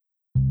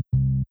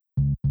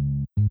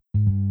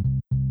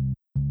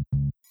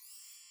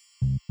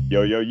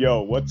Yo, yo,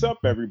 yo, what's up,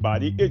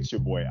 everybody? It's your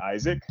boy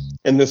Isaac.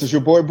 And this is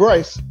your boy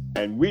Bryce.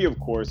 And we, of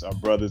course, are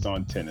Brothers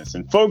on Tennis.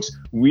 And folks,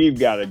 we've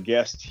got a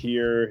guest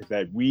here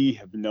that we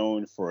have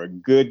known for a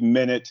good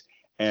minute.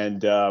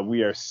 And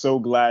we are so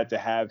glad to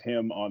have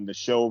him on the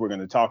show. We're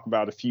going to talk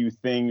about a few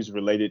things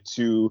related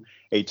to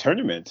a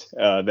tournament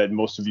that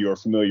most of you are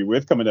familiar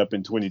with coming up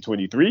in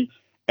 2023.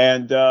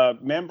 And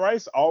man,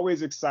 Bryce,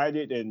 always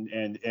excited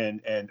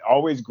and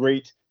always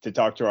great to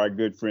talk to our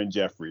good friend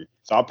Jeffrey.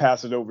 So I'll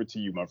pass it over to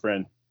you, my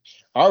friend.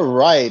 All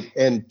right.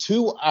 And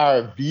to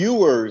our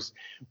viewers,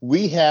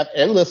 we have,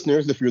 and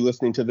listeners, if you're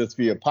listening to this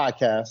via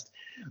podcast,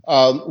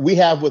 we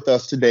have with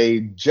us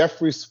today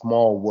Jeffrey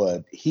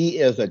Smallwood. He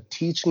is a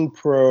teaching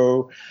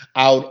pro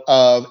out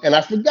of, and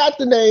I forgot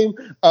the name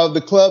of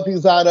the club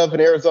he's out of in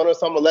Arizona,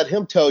 so I'm going to let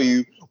him tell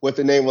you what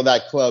the name of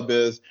that club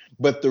is.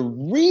 But the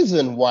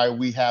reason why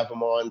we have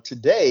him on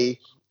today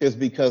is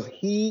because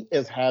he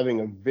is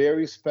having a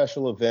very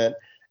special event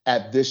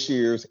at this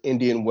year's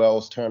Indian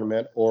Wells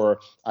tournament,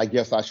 or I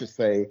guess I should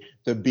say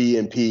the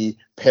BNP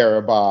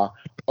Paribas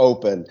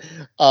Open.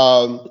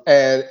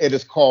 And it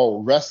is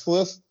called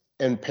Restless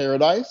in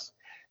Paradise.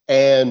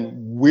 And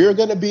we're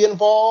going to be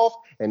involved,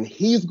 and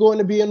he's going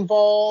to be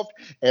involved.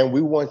 And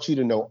we want you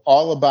to know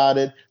all about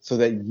it so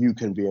that you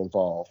can be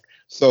involved.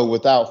 So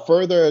without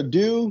further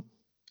ado,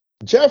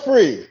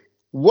 Jeffrey,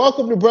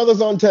 welcome to Brothers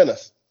on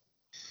Tennis.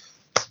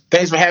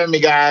 Thanks for having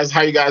me, guys.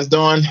 How you guys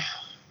doing?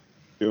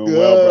 Doing good.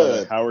 Well,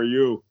 brother. How are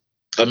you?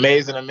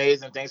 Amazing.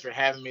 Thanks for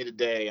having me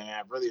today.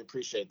 I really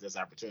appreciate this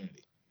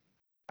opportunity.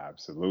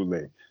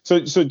 Absolutely. So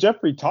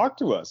Jeffrey, talk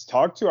to us.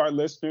 Talk to our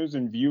listeners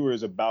and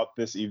viewers about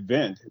this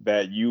event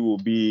that you will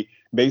be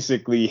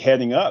basically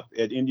heading up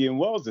at Indian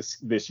Wells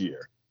this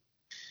year.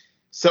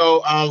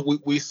 So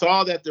we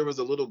saw that there was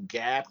a little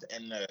gap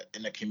in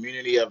the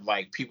community of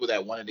like people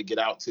that wanted to get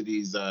out to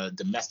these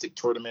domestic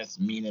tournaments,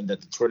 meaning that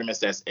the tournaments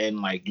that's in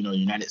the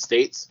United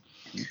States.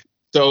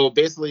 So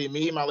basically,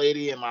 me, my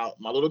lady, and my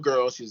little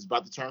girl, she's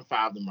about to turn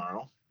 5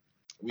 tomorrow.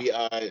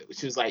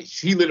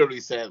 She literally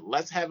said,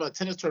 let's have a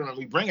tennis tournament.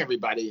 We bring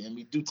everybody and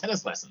we do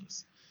tennis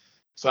lessons.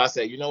 So I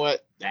said, you know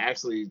what? That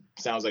actually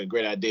sounds like a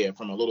great idea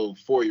from a little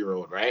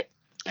 4-year-old, right?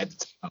 At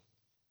the time.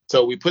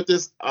 So we put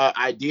this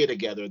idea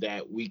together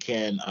that we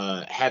can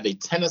have a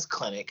tennis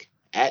clinic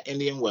at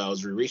Indian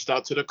Wells. We reached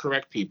out to the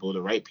correct people,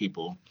 the right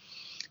people.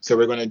 So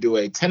we're going to do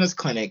a tennis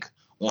clinic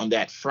on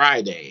that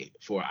Friday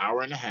for an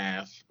hour and a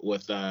half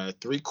with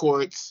 3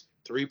 courts,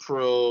 3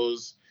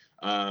 pros,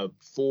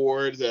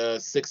 4 to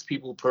 6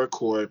 people per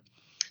court.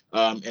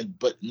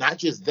 But not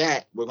just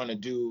that, we're going to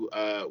do,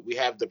 we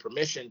have the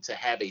permission to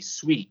have a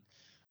suite,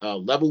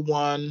 level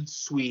 1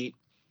 suite,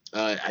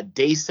 a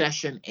day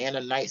session and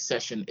a night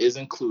session is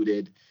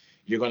included.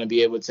 You're going to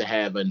be able to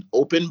have an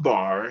open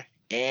bar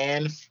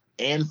and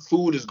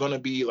food is going to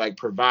be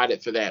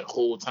provided for that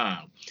whole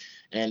time.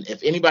 And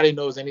if anybody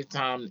knows,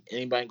 anytime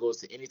anybody goes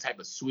to any type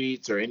of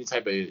suites or any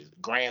type of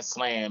grand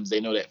slams, they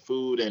know that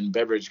food and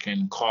beverage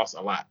can cost a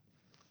lot.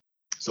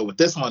 So with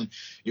this one,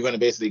 you're going to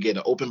basically get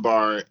an open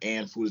bar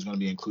and food is going to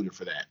be included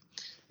for that.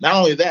 Not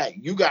only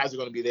that, you guys are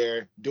going to be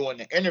there doing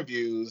the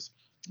interviews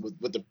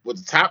with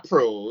the top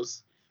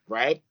pros,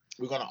 right?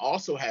 We're going to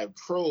also have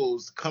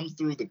pros come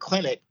through the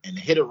clinic and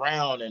hit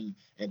around and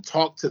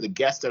talk to the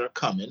guests that are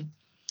coming.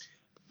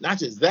 Not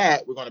just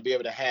that, we're going to be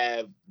able to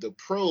have the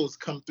pros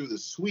come through the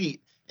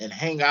suite and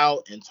hang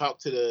out and talk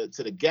to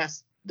the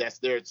guests that's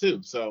there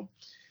too. So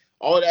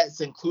all of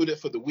that's included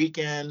for the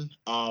weekend.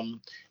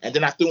 And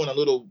then I threw in a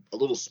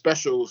little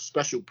special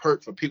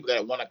perk for people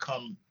that want to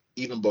come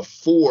even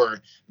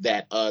before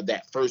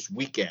that first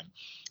weekend.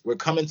 We're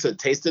coming to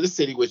Taste of the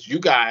City, which you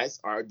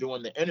guys are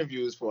doing the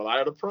interviews for a lot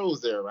of the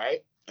pros there,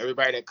 right?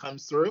 Everybody that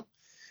comes through.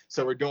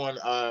 So we're doing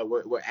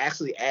we're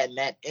actually adding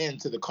that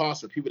into the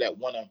cost for people that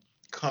want to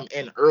come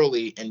in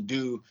early and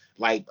do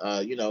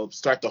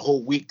start the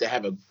whole week to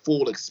have a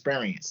full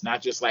experience,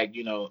 not just a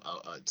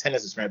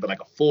tennis experience, but like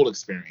a full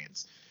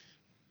experience.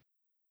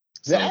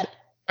 So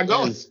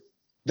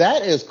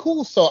that is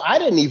cool. So I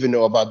didn't even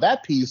know about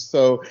that piece.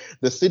 So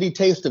the City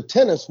Taste of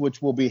Tennis,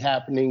 which will be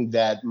happening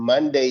that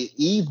Monday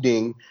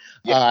evening,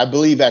 I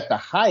believe at the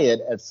Hyatt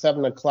at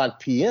 7:00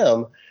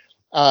 p.m.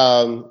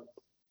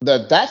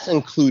 That's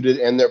included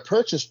in their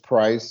purchase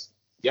price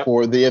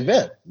for the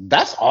event.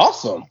 That's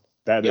awesome.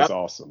 That is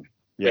awesome.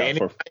 Yeah.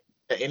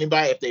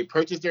 Anybody, if they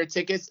purchase their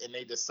tickets and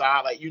they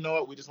decide, you know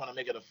what, we just want to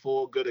make it a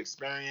full good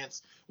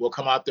experience, we'll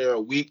come out there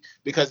a week.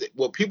 Because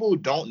what people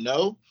don't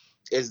know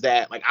is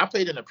that, I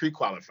played in a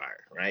pre-qualifier,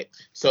 right?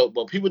 So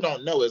what people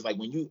don't know is,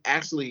 when you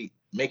actually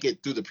make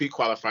it through the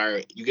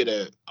pre-qualifier, you get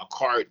a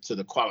card to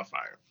the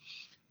qualifier.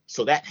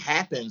 So that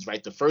happens,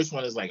 right? The first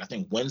one is, I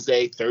think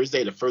Wednesday,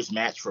 Thursday, the first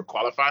match for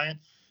qualifying.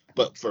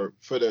 But for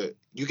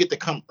you get to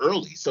come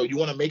early. So you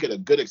want to make it a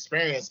good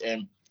experience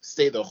and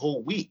stay the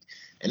whole week.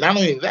 And not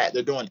only that,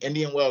 they're doing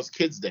Indian Wells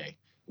Kids Day,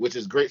 which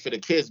is great for the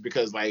kids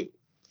because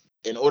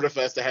in order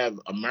for us to have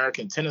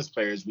American tennis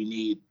players, we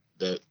need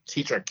to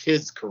teach our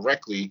kids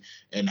correctly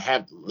and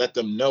let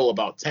them know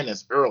about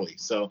tennis early.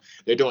 So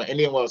they're doing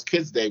Indian Wells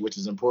Kids Day, which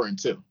is important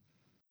too.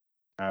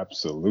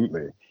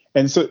 Absolutely.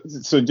 And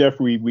so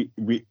Jeffrey,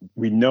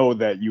 we know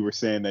that you were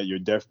saying that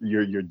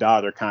your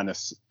daughter kind of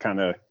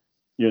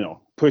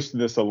pushed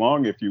this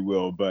along, if you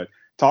will, but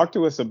talk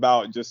to us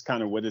about just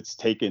kind of what it's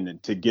taken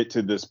to get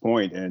to this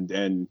point,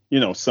 and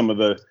some of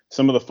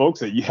the folks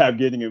that you have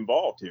getting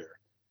involved here.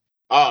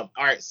 All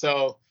right.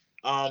 So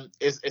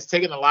it's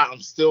taking a lot.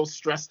 I'm still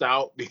stressed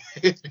out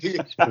guys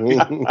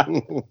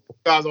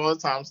all the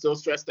time. I'm still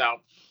stressed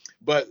out.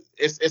 But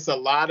it's a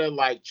lot of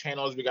like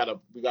channels we gotta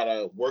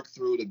work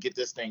through to get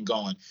this thing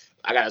going.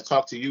 I gotta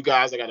talk to you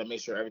guys. I gotta make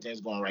sure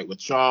everything's going right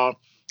with y'all.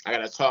 I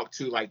gotta talk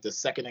to like the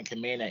second in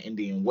command at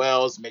Indian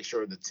Wells, make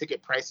sure the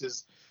ticket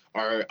prices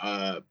are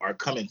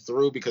coming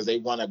through because they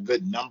want a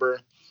good number.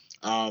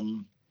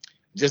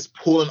 Just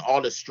pulling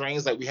all the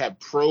strings, like we have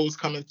pros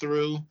coming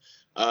through,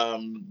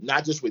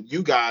 not just with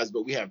you guys,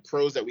 but we have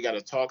pros that we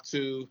gotta talk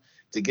to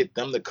get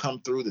them to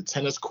come through the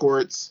tennis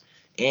courts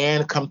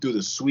and come through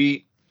the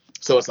suite.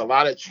 So it's a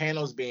lot of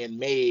channels being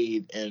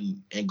made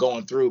and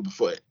going through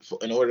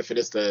in order for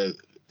this to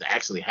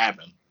actually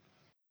happen.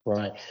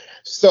 Right.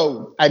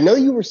 So I know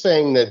you were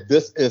saying that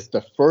this is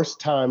the first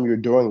time you're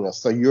doing this.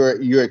 So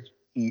your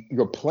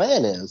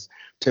plan is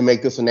to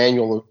make this an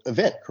annual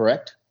event,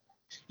 correct?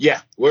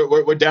 Yeah,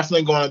 we're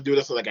definitely going to do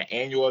this like an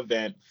annual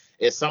event.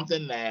 It's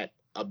something that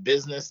a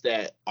business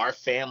that our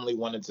family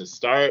wanted to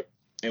start,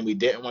 and we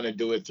didn't want to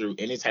do it through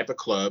any type of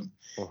club.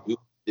 We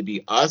to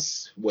be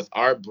us with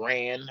our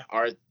brand,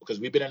 because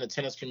we've been in the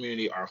tennis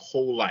community our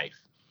whole life.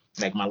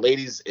 Like my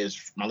lady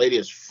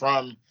is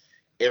from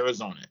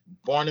Arizona,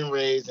 born and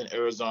raised in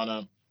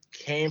Arizona,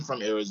 came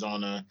from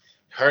Arizona.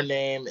 Her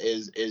name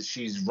is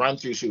she's run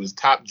through. She was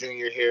top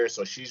junior here,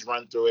 so she's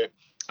run through it.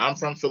 I'm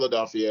from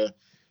Philadelphia,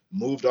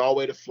 moved all the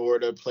way to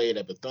Florida, played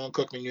at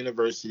Bethune-Cookman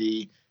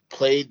University,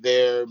 played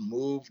there,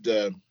 moved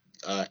to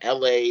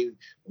LA,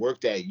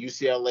 worked at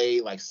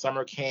UCLA, like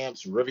summer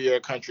camps, Riviera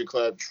Country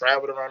Club,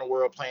 traveled around the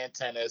world playing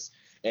tennis.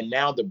 And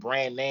now the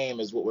brand name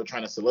is what we're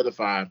trying to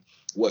solidify,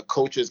 what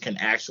coaches can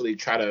actually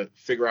try to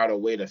figure out a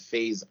way to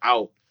phase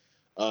out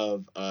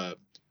of, not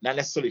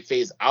necessarily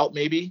phase out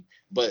maybe,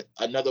 but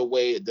another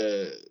way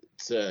to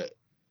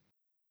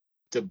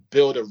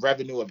build a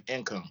revenue of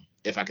income,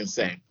 if I can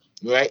say,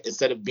 right?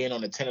 Instead of being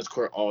on the tennis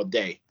court all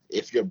day,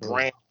 if your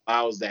brand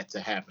allows that to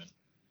happen.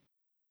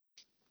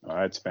 Oh,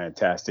 that's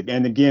fantastic.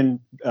 And again,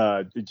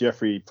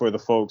 Jeffrey, for the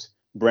folks,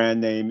 brand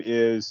name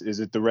is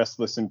it the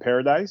Restless in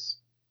Paradise?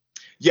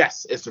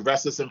 Yes, it's the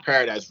Restless in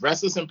Paradise.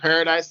 Restless in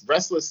Paradise.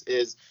 Restless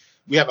is,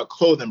 we have a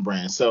clothing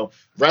brand. So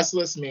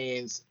Restless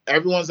means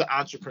everyone's an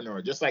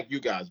entrepreneur, just like you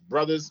guys,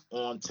 brothers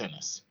on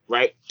tennis,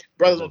 right?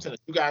 Brothers on tennis.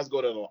 You guys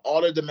go to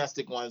all the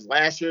domestic ones.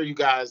 Last year, you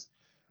guys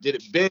did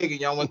it big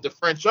and y'all went to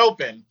French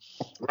Open,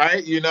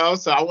 right?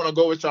 So I want to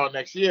go with y'all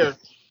next year.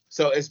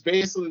 So it's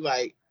basically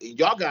like,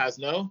 y'all guys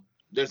know,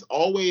 there's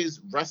always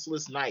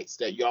restless nights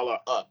that y'all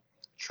are up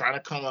trying to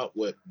come up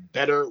with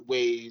better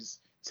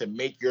ways to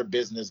make your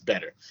business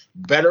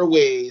better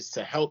ways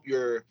to help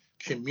your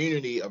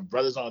community of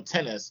brothers on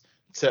tennis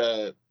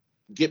to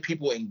get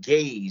people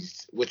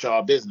engaged with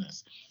y'all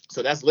business.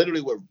 So that's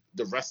literally what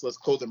the Restless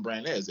clothing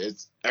brand is.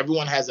 It's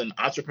everyone has an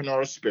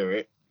entrepreneurial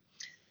spirit.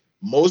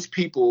 Most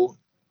people,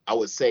 I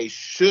would say,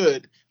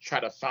 should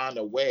try to find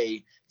a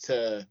way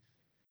to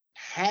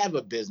have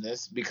a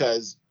business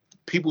because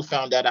people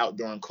found that out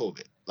during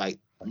COVID. Like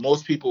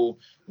most people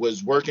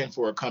was working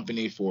for a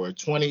company for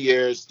 20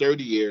 years,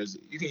 30 years.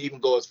 You can even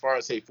go as far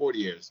as say 40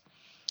 years.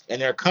 And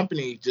their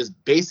company just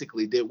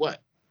basically did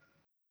what?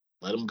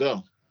 Let them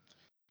go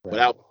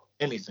without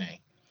anything.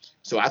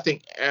 So I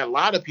think a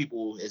lot of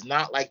people is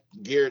not like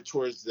geared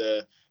towards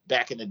the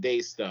back in the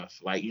day stuff.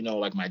 Like,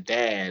 like my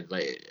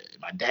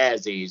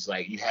dad's age,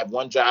 like you have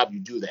one job, you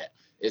do that.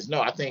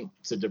 I think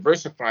to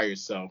diversify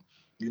yourself,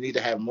 you need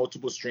to have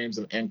multiple streams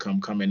of income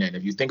coming in.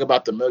 If you think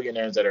about the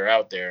millionaires that are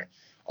out there,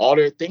 all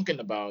they're thinking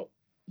about,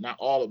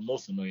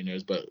 most of the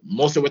millionaires, but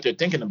most of what they're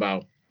thinking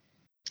about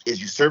is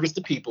you service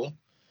the people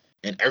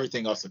and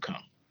everything else will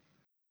come.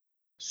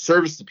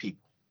 Service the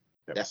people.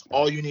 That's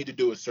all you need to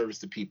do is service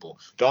the people.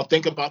 Don't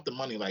think about the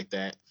money like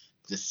that.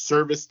 Just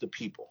service the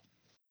people.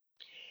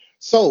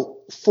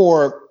 So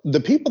for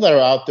the people that are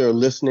out there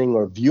listening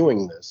or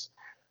viewing this,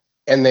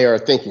 and they are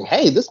thinking,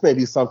 hey, this may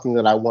be something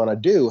that I want to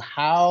do,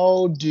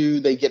 how do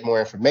they get more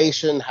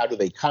information? How do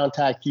they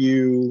contact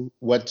you?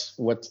 What's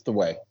the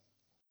way?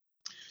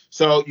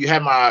 So you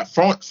have my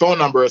phone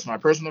number. It's my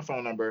personal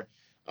phone number.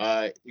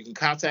 You can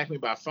contact me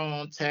by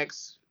phone,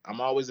 text.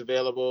 I'm always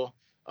available.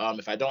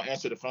 If I don't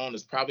answer the phone,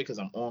 it's probably because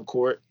I'm on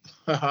court.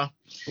 Phone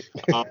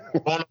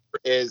number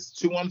is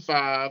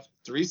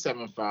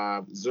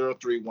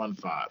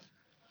 215-375-0315.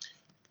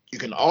 You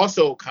can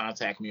also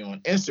contact me on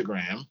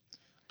Instagram,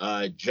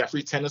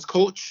 Jeffrey Tennis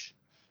Coach.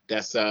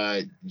 That's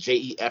Jeffrey,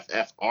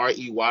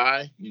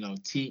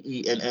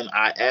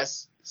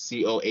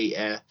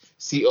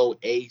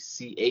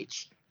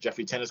 TennisCoach,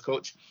 Jeffrey Tennis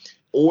Coach.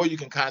 Or you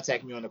can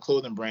contact me on the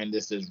clothing brand.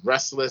 This is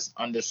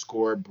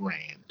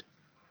Restless_brand.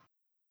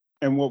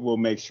 And what we'll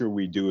make sure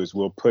we do is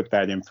we'll put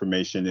that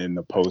information in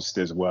the post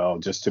as well,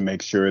 just to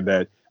make sure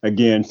that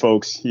again,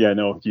 folks,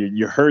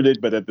 you heard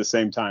it, but at the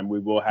same time, we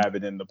will have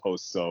it in the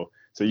post. So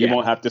you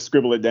won't have to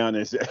scribble it down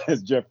as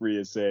Jeffrey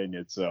is saying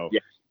it. So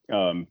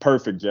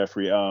perfect,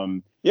 Jeffrey.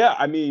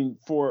 I mean,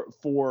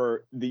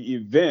 for the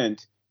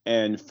event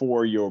and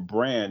for your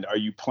brand, are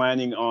you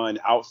planning on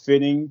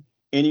outfitting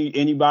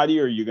anybody?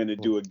 Or are you going to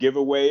do a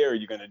giveaway? Or are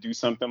you going to do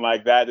something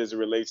like that as it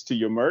relates to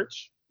your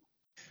merch?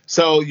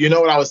 So you know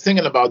what I was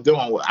thinking about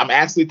doing? I'm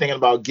actually thinking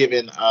about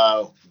giving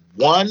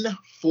 1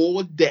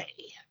 full day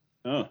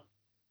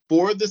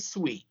for the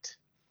suite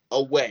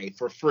away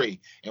for free.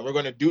 And we're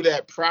going to do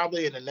that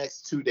probably in the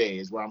next 2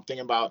 days, where I'm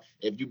thinking about,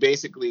 if you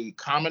basically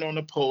comment on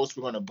the post,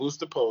 we're going to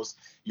boost the post.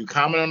 You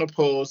comment on the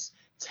post,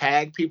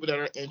 tag people that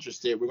are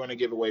interested. We're going to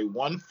give away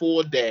 1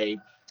 full day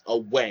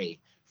away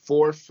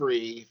for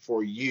free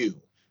for you,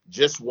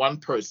 just one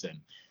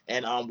person.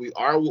 And we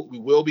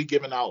will be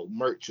giving out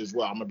merch as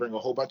well. I'm gonna bring a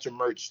whole bunch of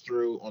merch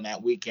through on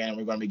that weekend, and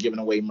we're gonna be giving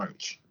away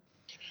merch.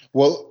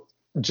 Well,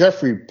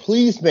 Jeffrey,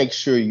 please make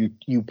sure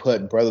you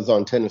put Brothers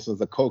on Tennis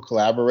as a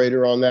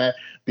co-collaborator on that,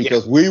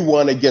 because we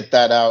want to get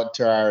that out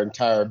to our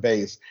entire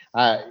base.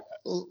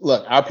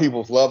 Look, our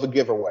people love a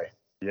giveaway.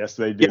 Yes,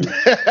 they do.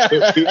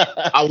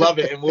 I love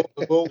it, and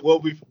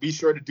we'll be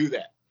sure to do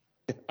that.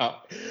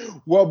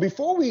 Well,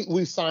 before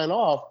we sign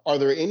off, are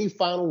there any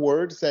final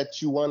words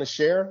that you want to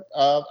share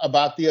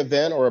about the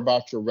event or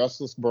about your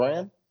Restless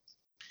brand?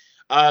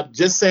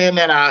 Just saying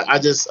that I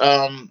just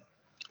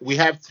we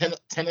have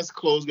tennis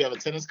clothes. We have a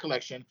tennis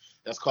collection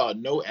that's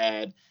called No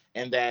Ad,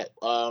 and that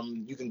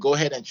you can go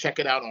ahead and check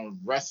it out on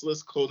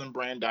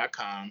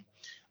restlessclothingbrand.com.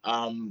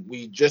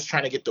 We just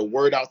trying to get the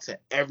word out to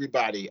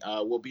everybody.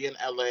 We'll be in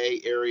LA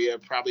area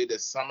probably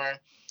this summer,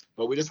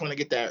 but we just want to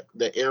get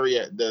the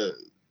area,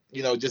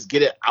 just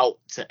get it out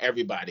to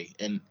everybody.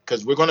 And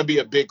because we're going to be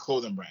a big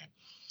clothing brand.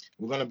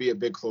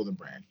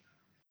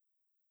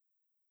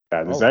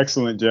 That is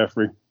excellent,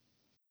 Jeffrey.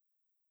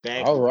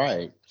 Thank you. All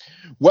right.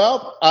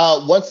 Well,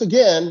 once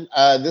again,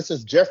 this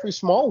is Jeffrey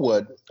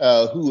Smallwood,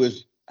 who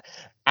is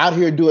out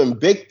here doing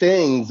big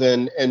things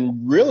and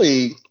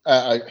really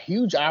a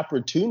huge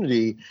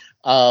opportunity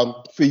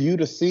for you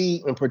to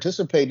see and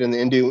participate in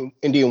the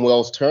Indian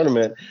Wells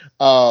tournament.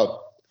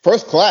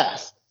 First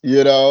class.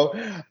 So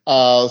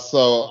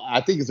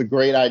I think it's a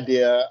great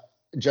idea,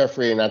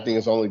 Jeffrey, and I think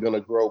it's only going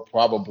to grow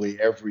probably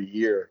every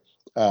year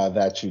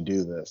that you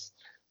do this.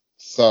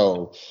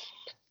 So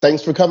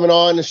thanks for coming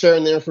on and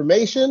sharing the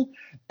information.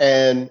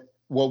 And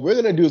what we're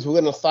going to do is we're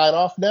going to sign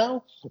off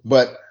now.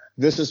 But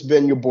this has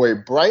been your boy,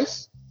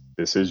 Bryce.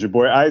 This is your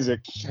boy,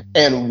 Isaac.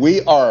 And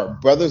we are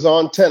Brothers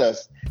on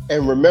Tennis.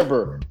 And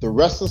remember, the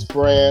Restless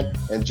brand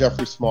and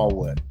Jeffrey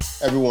Smallwood.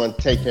 Everyone,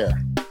 take care.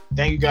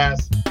 Thank you,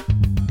 guys.